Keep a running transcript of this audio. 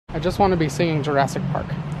I just want to be singing Jurassic Park.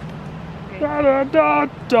 Da da da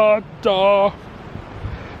da da.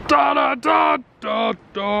 Da da da da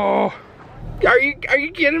da. Are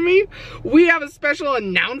you kidding me? We have a special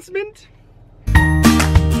announcement?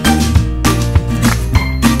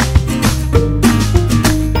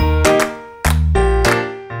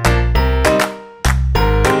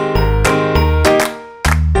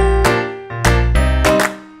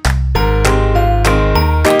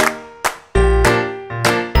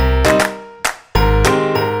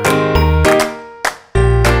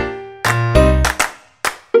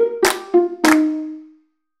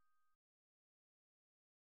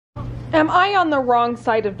 Am I on the wrong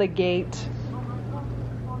side of the gate?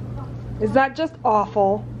 Is that just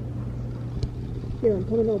awful? Here, I'm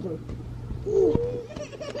coming over. Here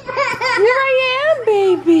I am,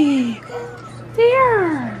 baby.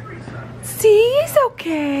 There. See, he's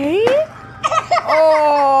okay.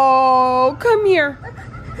 Oh, come here.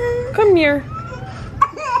 Come here.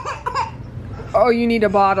 Oh, you need a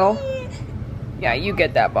bottle? Yeah, you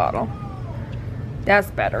get that bottle.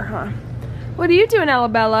 That's better, huh? What are you doing,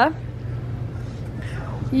 Alabella?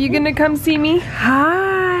 You gonna come see me?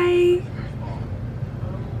 Hi.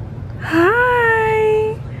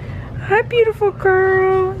 Hi. Hi, beautiful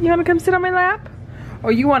girl. You wanna come sit on my lap?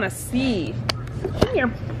 Or you wanna see? Come here.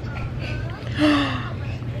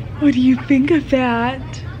 What do you think of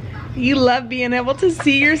that? You love being able to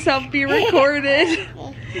see yourself be recorded.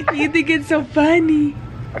 You think it's so funny.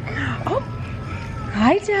 Oh,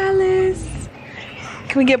 hi, Dallas.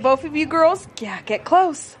 Can we get both of you girls? Yeah, get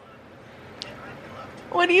close.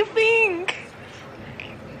 What do you think?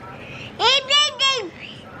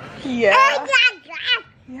 Yeah.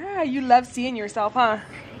 Yeah, you love seeing yourself, huh?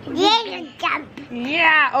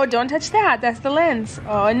 Yeah. Oh, don't touch that. That's the lens.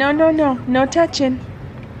 Oh, no, no, no. No touching.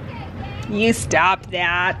 You stop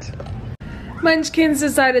that. Munchkins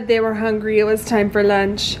decided they were hungry. It was time for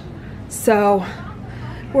lunch. So,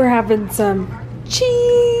 we're having some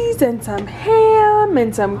cheese and some ham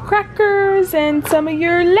and some crackers and some of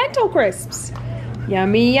your lentil crisps.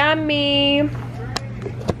 Yummy, yummy.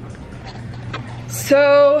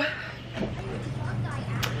 So,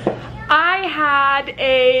 I had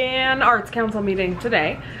an arts council meeting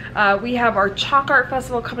today. We have our chalk art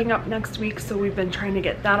festival coming up next week, so we've been trying to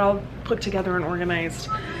get that all put together and organized.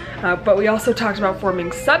 But we also talked about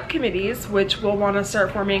forming subcommittees, which we'll want to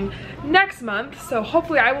start forming next month. So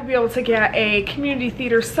hopefully I will be able to get a community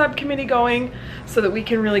theater subcommittee going so that we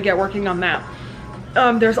can really get working on that.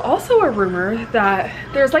 There's also a rumor that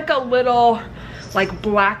there's like a little like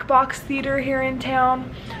black box theater here in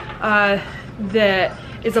town that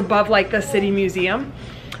is above like the city museum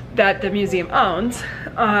that the museum owns.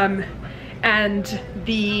 And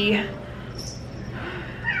the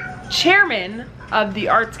chairman of the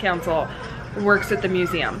Arts Council works at the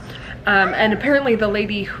museum. And apparently the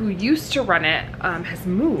lady who used to run it has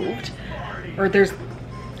moved, or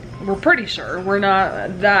we're pretty sure,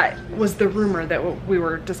 that was the rumor that we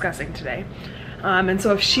were discussing today. And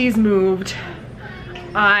so if she's moved,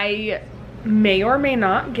 I may or may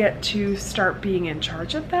not get to start being in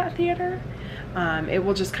charge of that theater. It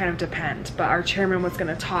will just kind of depend, but our chairman was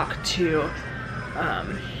gonna talk to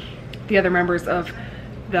the other members of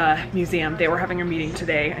the museum. They were having a meeting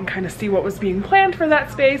today and kind of see what was being planned for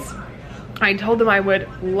that space. I told them I would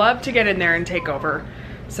love to get in there and take over.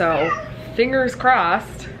 So fingers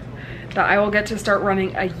crossed that I will get to start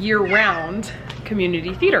running a year-round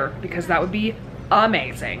community theater, because that would be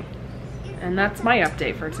amazing. And that's my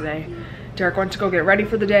update for today. Derek went to go get ready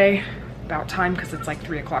for the day. About time, because it's like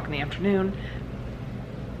 3 o'clock in the afternoon.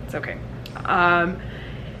 It's okay. And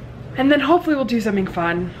then hopefully we'll do something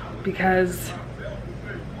fun, because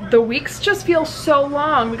the weeks just feel so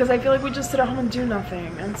long, because I feel like we just sit at home and do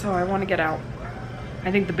nothing. And so I want to get out.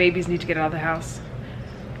 I think the babies need to get out of the house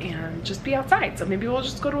and just be outside. So maybe we'll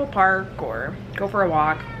just go to a park or go for a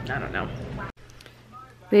walk. I don't know.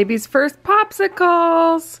 Baby's first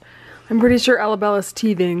popsicles. I'm pretty sure Alabella's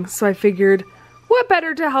teething, so I figured what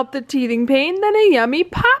better to help the teething pain than a yummy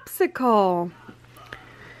popsicle.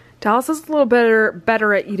 Dallas is a little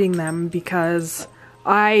better at eating them, because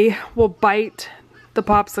I will bite the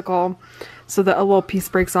popsicle so that a little piece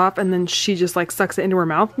breaks off, and then she just like sucks it into her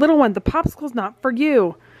mouth. Little one, the popsicle's not for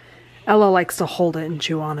you. Ella likes to hold it and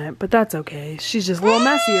chew on it, but that's okay. She's just a little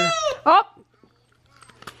messier. Oh!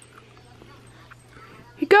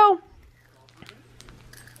 Here you go.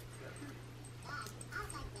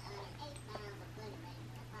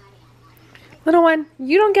 Little one,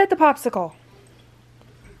 you don't get the popsicle.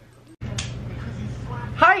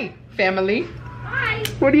 Hi, family. Hi.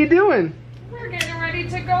 What are you doing? We're getting ready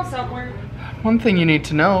to go somewhere. One thing you need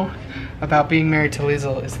to know, about being married to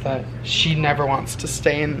Leisl is that she never wants to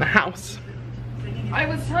stay in the house. I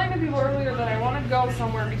was telling the people earlier that I want to go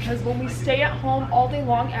somewhere because when we stay at home all day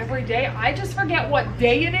long every day, I just forget what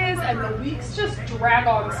day it is and the weeks just drag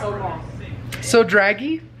on so long. So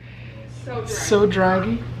draggy? So draggy. So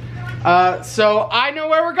draggy. So I know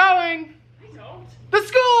where we're going. I don't. The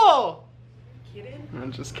school! Kidding?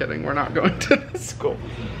 I'm just kidding, we're not going to the school.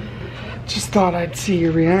 Just thought I'd see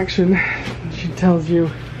your reaction. She tells you,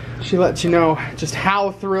 she lets you know just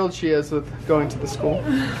how thrilled she is with going to the school.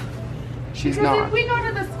 She's because not. If we go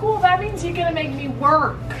to the school, that means you're gonna make me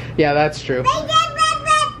work. Yeah, that's true.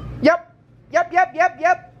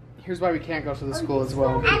 Yep. Here's why we can't go to the school as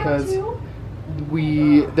well, because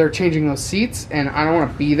they're changing those seats and I don't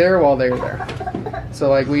want to be there while they're there. So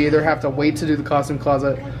like we either have to wait to do the costume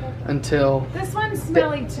closet until... This one's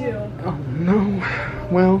smelly too. Oh no.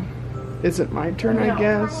 Well, is it my turn, I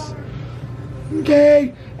guess?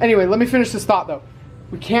 Okay. Anyway, let me finish this thought though.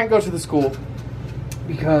 We can't go to the school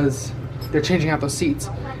because they're changing out those seats.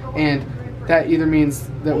 And that either means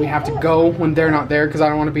that we have to go when they're not there because I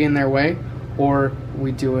don't want to be in their way, or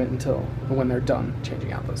we do it until when they're done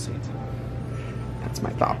changing out those seats. That's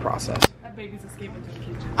my thought process. That baby's escaping to the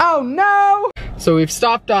kitchen. Oh no! So we've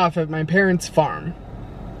stopped off at my parents' farm.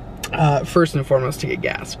 First and foremost to get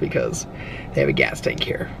gas because they have a gas tank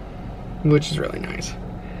here, which is really nice.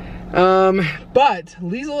 But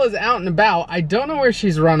Leisl is out and about. I don't know where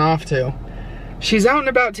she's run off to. She's out and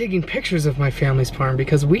about taking pictures of my family's farm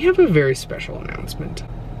because we have a very special announcement.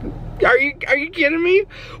 Are you kidding me?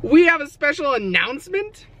 We have a special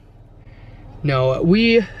announcement? No,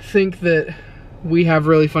 we think that we have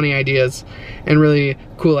really funny ideas and really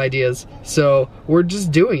cool ideas, so we're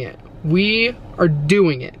just doing it. We are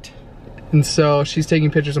doing it. And so she's taking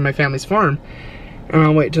pictures of my family's farm, and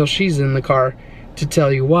I'll wait till she's in the car to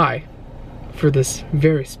tell you why for this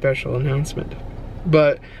very special announcement.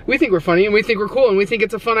 But we think we're funny and we think we're cool and we think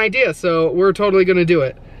it's a fun idea, so we're totally gonna do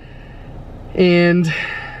it. And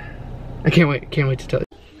I can't wait to tell you.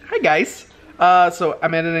 Hi guys. So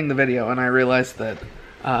I'm editing the video and I realized that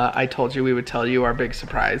I told you we would tell you our big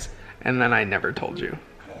surprise, and then I never told you.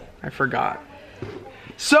 I forgot.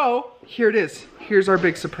 So here it is. Here's our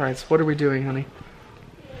big surprise. What are we doing, honey?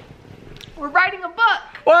 We're writing a book.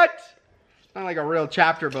 What? Not like a real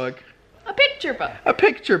chapter book. A picture book. A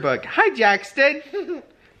picture book. Hi, Jackson.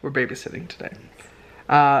 We're babysitting today.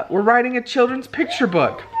 We're writing a children's picture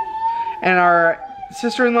book. And our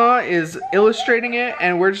sister-in-law is illustrating it,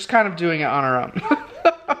 and we're just kind of doing it on our own.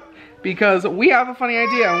 Because we have a funny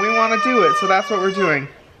idea, and we want to do it, so that's what we're doing.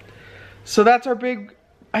 So that's our big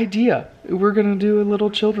idea. We're going to do a little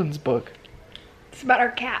children's book. It's about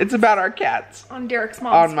our cats. It's about our cats. On Derek's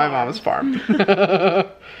mom's farm. On my mom's farm.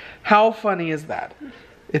 How funny is that?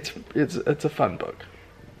 It's a fun book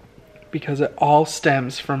because it all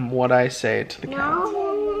stems from what I say to the cats.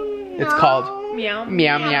 It's called Meow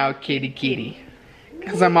Meow Meow Kitty Kitty,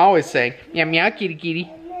 because I'm always saying Meow Meow Kitty Kitty.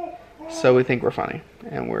 So we think we're funny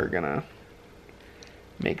and we're gonna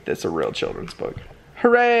make this a real children's book.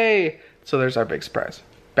 Hooray! So there's our big surprise.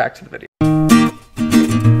 Back to the video.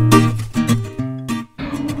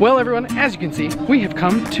 Well everyone, as you can see, we have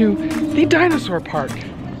come to the Dinosaur Park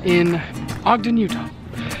in Ogden, Utah.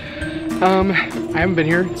 I haven't been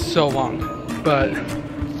here in so long, but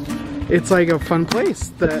it's like a fun place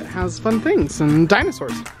that has fun things and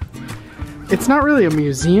dinosaurs. It's not really a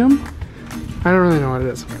museum. I don't really know what it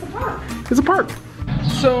is. It's a park.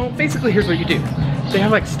 So basically here's what you do. They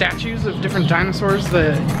have like statues of different dinosaurs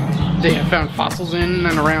that they have found fossils in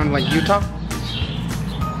and around like Utah.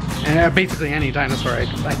 And basically any dinosaur,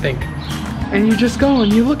 I think. And you just go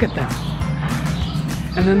and you look at them.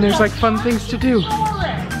 And then there's like fun things to do.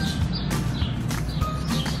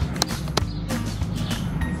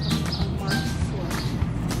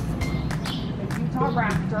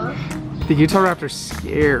 The Utah Raptor's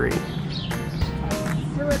scary.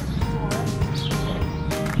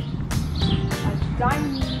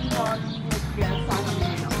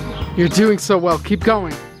 You're doing so well. Keep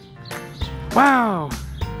going. Wow.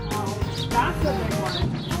 That's a big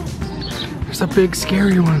one. There's a big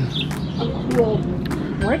scary one. A cool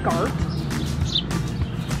brick art.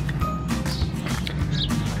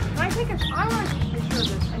 I want to take a picture of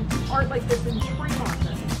this and art like this in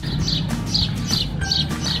Tremonton.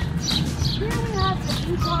 Here we have the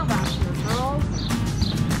Utah Raptor, girls.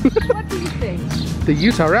 What do you think? The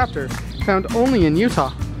Utah Raptor, found only in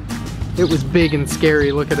Utah. It was big and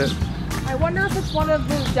scary, look at it. I wonder if it's one of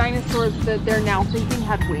those dinosaurs that they're now thinking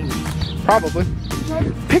had wings. Probably.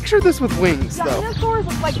 Picture this with wings, though. Dinosaurs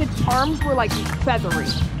look like its arms were like feathery.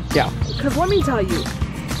 Yeah. Because let me tell you,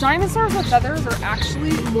 Dinosaurs with feathers are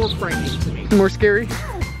actually more frightening to me. More scary?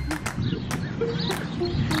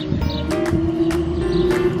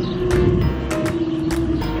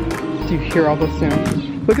 Do you hear all those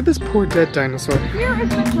sounds? Look at this poor dead dinosaur. Here is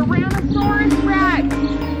the Tyrannosaurus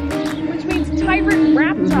Rex, which means tyrant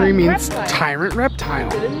reptile. It means tyrant reptile.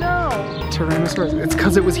 I didn't know. Tyrannosaurus. It's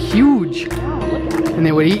because it was huge. Wow, look at it. And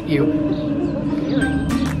they would eat you.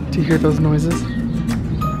 Do you hear those noises?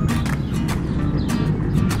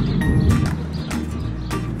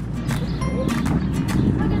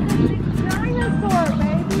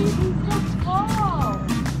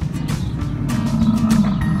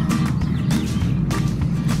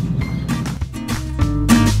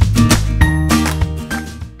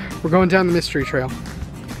 We're going down the mystery trail.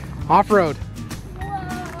 Off-road. Whoa!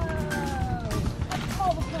 That's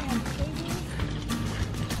all the plans, baby.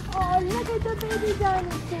 Oh, look at the baby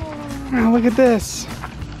dinosaur. Oh, look at this.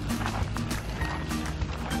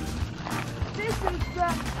 This is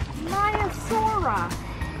the Maiasaura.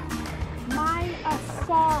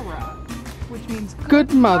 Maiasaura, which means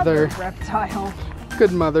Good mother. reptile.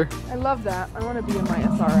 Good mother. I love that. I want to be a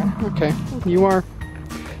Maiasaura. Okay, you are.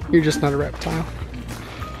 You're just not a reptile.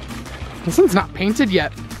 This one's not painted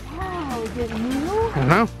yet. Wow, is it new? I don't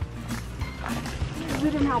know. Is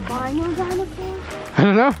it an albino dinosaur? I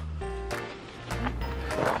don't know.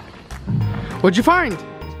 What'd you find?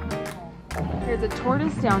 There's a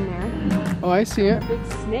tortoise down there. Oh, I see it. A big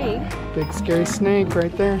snake. Big scary snake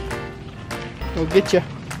right there. It'll get you.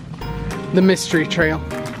 The mystery trail.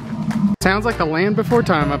 Sounds like the land before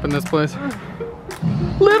time up in this place.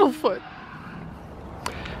 Littlefoot.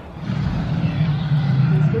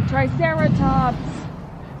 The Triceratops.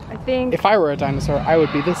 I think If I were a dinosaur, I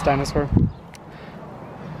would be this dinosaur.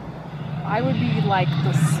 I would be like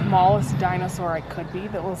the smallest dinosaur I could be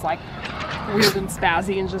that was like weird and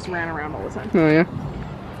spazzy and just ran around all the time. Oh yeah?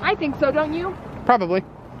 I think so, don't you? Probably.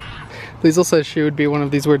 Leisl says she would be one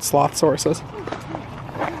of these weird sloth sources.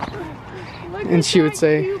 And she would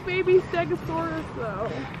say, cute baby Stegosaurus though.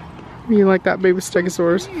 You like that baby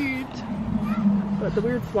Stegosaurus? Cute. But the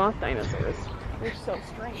weird sloth dinosaurs, they're so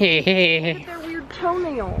strange. Hey, hey, Look at their weird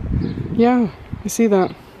toenail. Yeah, I see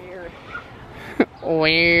that. Weird.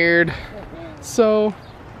 Weird. So,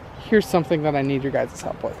 here's something that I need your guys'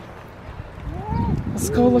 help with. Let's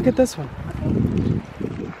go look at this one.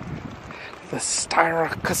 The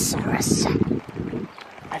Styracosaurus.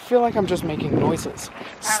 I feel like I'm just making noises.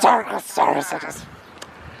 Styracosaurus.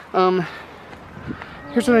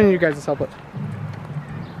 Here's what I need you guys' help with.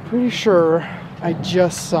 Pretty sure I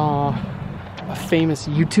just saw a famous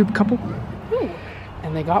YouTube couple.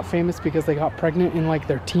 And they got famous because they got pregnant in like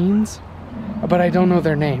their teens. But I don't know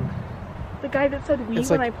their name. The guy that said "we" It's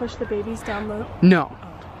when like- I pushed the babies down the. No.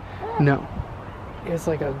 No. It's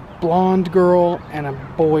like a blonde girl and a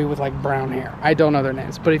boy with like brown hair. I don't know their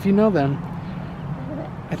names, but if you know them,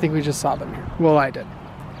 I think we just saw them here. Well, I did.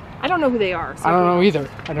 I don't know who they are. So I don't know either.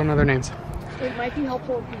 I don't know their names. It might be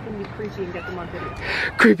helpful if you can be creepy and get them on video.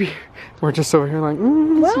 Creepy. We're just over here like,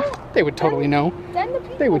 Well, they would totally know. Then the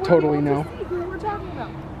people They would totally be able know. to see who we're talking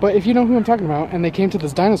about. But if you know who I'm talking about and they came to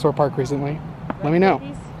this dinosaur park recently, let me know.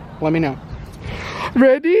 Babies. Let me know.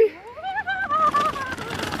 Ready?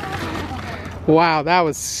 Wow, that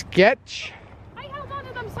was sketch. I held on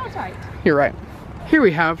to them so tight. You're right. Here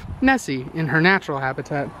we have Nessie in her natural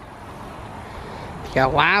habitat. The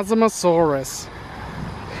Elasmosaurus.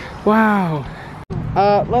 Wow.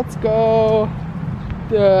 Let's go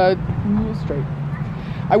straight.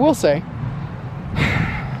 I will say,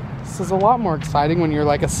 this is a lot more exciting when you're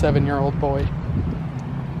like a 7-year-old boy.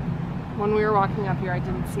 When we were walking up here, I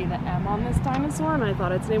didn't see the M on this dinosaur, and I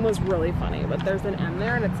thought its name was really funny, but there's an M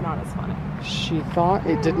there, and it's not as funny. She thought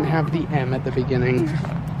it didn't have the M at the beginning.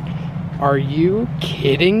 Are you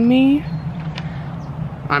kidding me?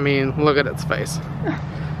 I mean, look at its face.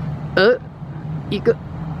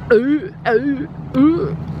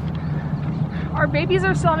 Our babies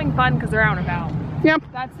are still having fun because they're out and about. Yep,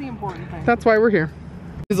 That's the important thing. that's why we're here.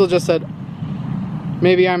 Leisl just said,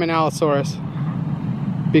 maybe I'm an Allosaurus.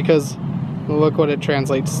 Because look what it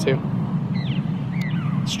translates to.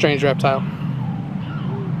 Strange reptile.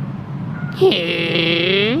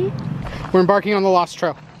 We're embarking on the Lost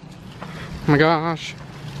Trail. Oh my gosh.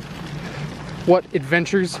 What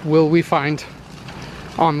adventures will we find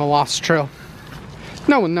on the Lost Trail?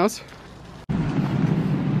 No one knows.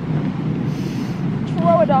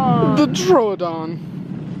 Troodon. The Troodon.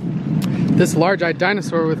 This large-eyed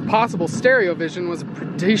dinosaur with possible stereo vision was a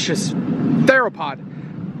predaceous theropod.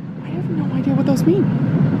 I have no idea what those mean.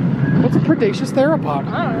 What's a predaceous theropod?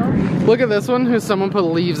 I don't know. Look at this one, who someone put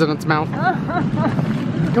leaves in its mouth.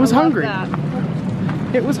 It was hungry. That.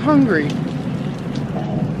 It was hungry.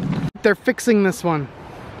 They're fixing this one.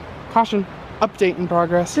 Caution, update in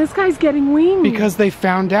progress. This guy's getting wings. Because they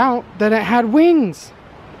found out that it had wings.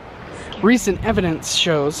 Recent evidence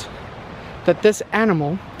shows that this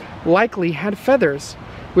animal likely had feathers.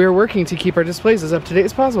 We are working to keep our displays as up to date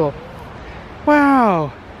as possible.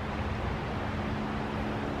 Wow.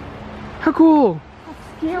 How cool.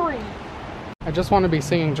 That's scary. I just want to be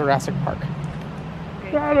singing Jurassic Park.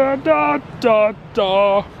 Da da da da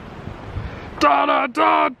da. Da da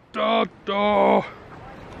da da da.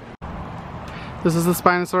 This is the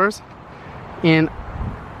Spinosaurus, and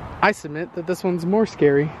I submit that this one's more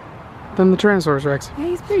scary than the Tyrannosaurus Rex. Yeah,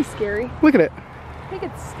 he's pretty scary. Look at it. He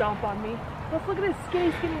could stomp on me. Let's look at his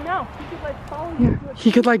skinny mouth. He could like follow you. Yeah.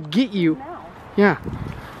 He could like get you. Now. Yeah.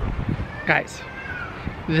 Guys,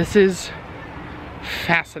 this is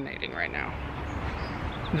fascinating right now.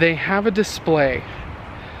 They have a display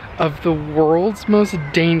of the world's most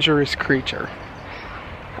dangerous creature.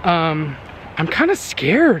 I'm kind of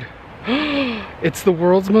scared. It's the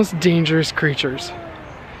world's most dangerous creatures.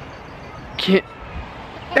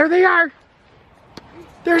 There they are!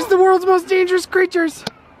 There's the world's most dangerous creatures!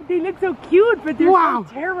 They look so cute, but they're wow.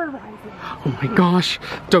 so terrorizing. Oh my gosh,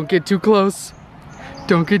 don't get too close.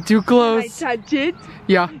 Don't get too close. Can I touch it?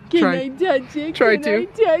 Yeah, Can I touch it? Try Can to. I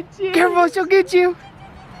touch it? Careful, she'll get you.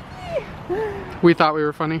 We thought we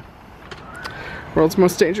were funny. World's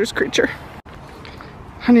most dangerous creature.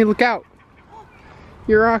 Honey, look out.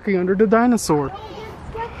 You're rocking under the dinosaur.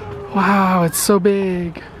 Wow, it's so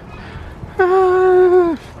big.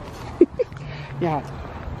 Ah. Yeah,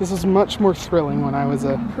 this is much more thrilling when I was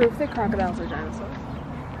a... Proof that crocodiles are dinosaurs.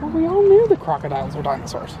 Well, we all knew the crocodiles were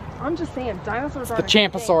dinosaurs. I'm just saying, dinosaurs are The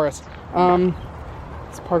Champosaurus.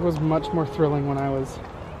 This park was much more thrilling when I was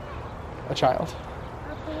a child.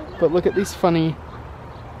 But look at these funny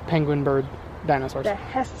penguin bird dinosaurs. The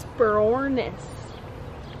Hesperornis.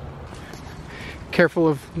 Careful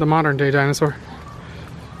of the modern day dinosaur.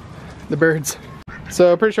 The birds.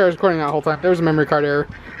 So pretty sure I was recording that whole time. There was a memory card error.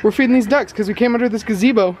 We're feeding these ducks because we came under this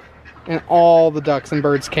gazebo and all the ducks and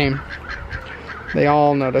birds came. They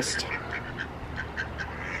all noticed.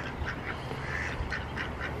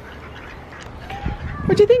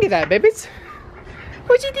 What'd you think of that, babies?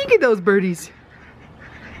 What'd you think of those birdies?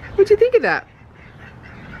 What'd you think of that?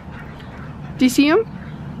 Do you see them?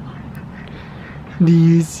 Do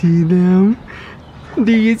you see them?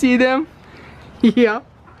 Do you see them? Yeah.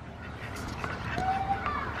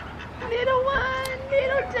 Little one,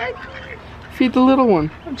 little ducky. Feed the little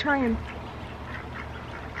one. I'm trying.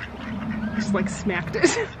 Just like smacked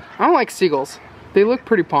it. I don't like seagulls. They look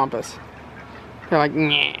pretty pompous. They're like,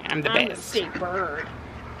 nah, I'm the best. I'm the state bird.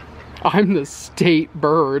 I'm the state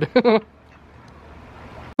bird.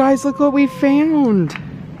 Guys, look what we found.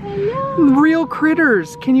 Hello. Real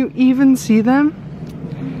critters. Can you even see them?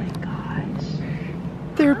 Oh my gosh.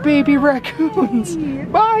 They're baby raccoons.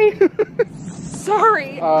 Bye.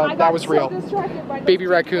 Sorry. That was real. Baby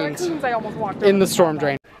raccoons I almost walked in the storm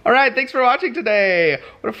drain. All right, thanks for watching today.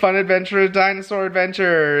 What a fun adventure, a dinosaur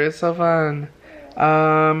adventure. It's so fun.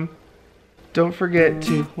 Don't forget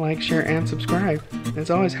to like, share, and subscribe. As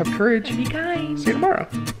always, have courage. Be kind. See you tomorrow.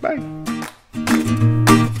 Bye.